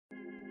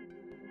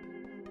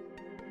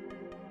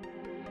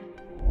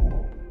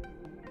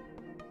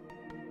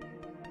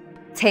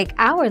Take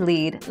our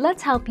lead,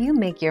 let's help you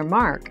make your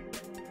mark.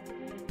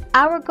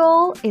 Our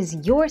goal is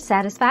your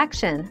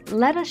satisfaction.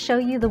 Let us show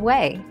you the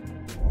way.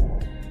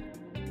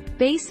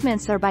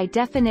 Basements are by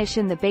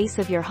definition the base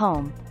of your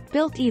home,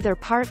 built either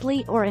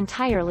partly or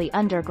entirely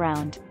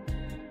underground.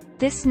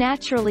 This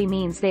naturally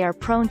means they are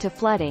prone to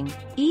flooding,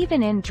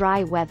 even in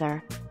dry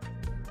weather.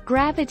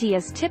 Gravity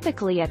is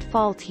typically at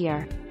fault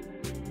here.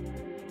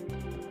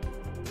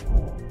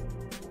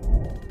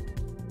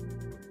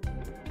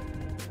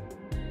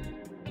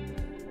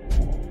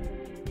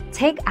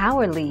 Take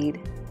our lead.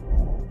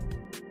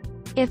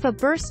 If a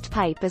burst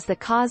pipe is the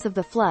cause of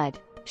the flood,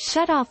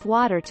 shut off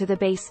water to the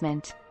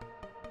basement.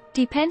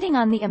 Depending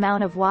on the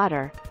amount of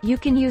water, you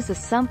can use a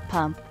sump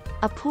pump,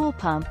 a pool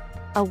pump,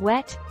 a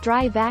wet,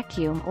 dry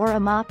vacuum or a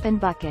mop and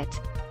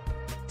bucket.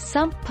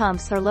 Sump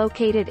pumps are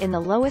located in the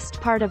lowest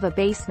part of a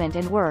basement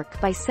and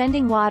work by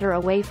sending water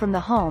away from the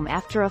home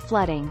after a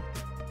flooding.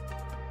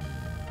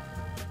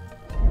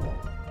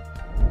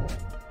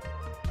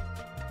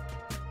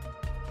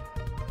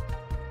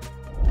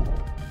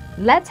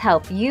 Let's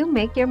help you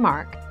make your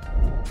mark.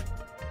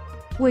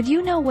 Would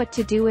you know what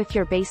to do if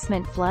your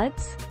basement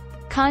floods?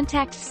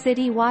 Contact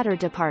City Water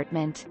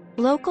Department.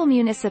 Local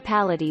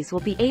municipalities will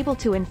be able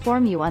to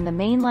inform you on the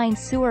mainline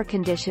sewer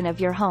condition of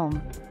your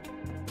home.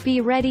 Be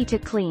ready to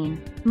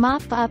clean,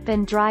 mop up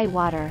and dry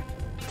water.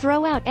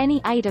 Throw out any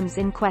items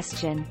in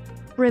question.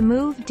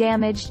 Remove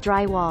damaged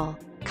drywall.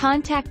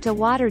 Contact a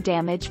water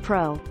damage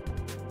pro.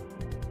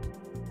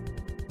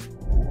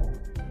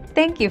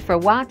 Thank you for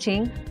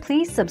watching.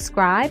 Please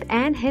subscribe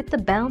and hit the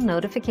bell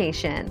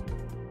notification.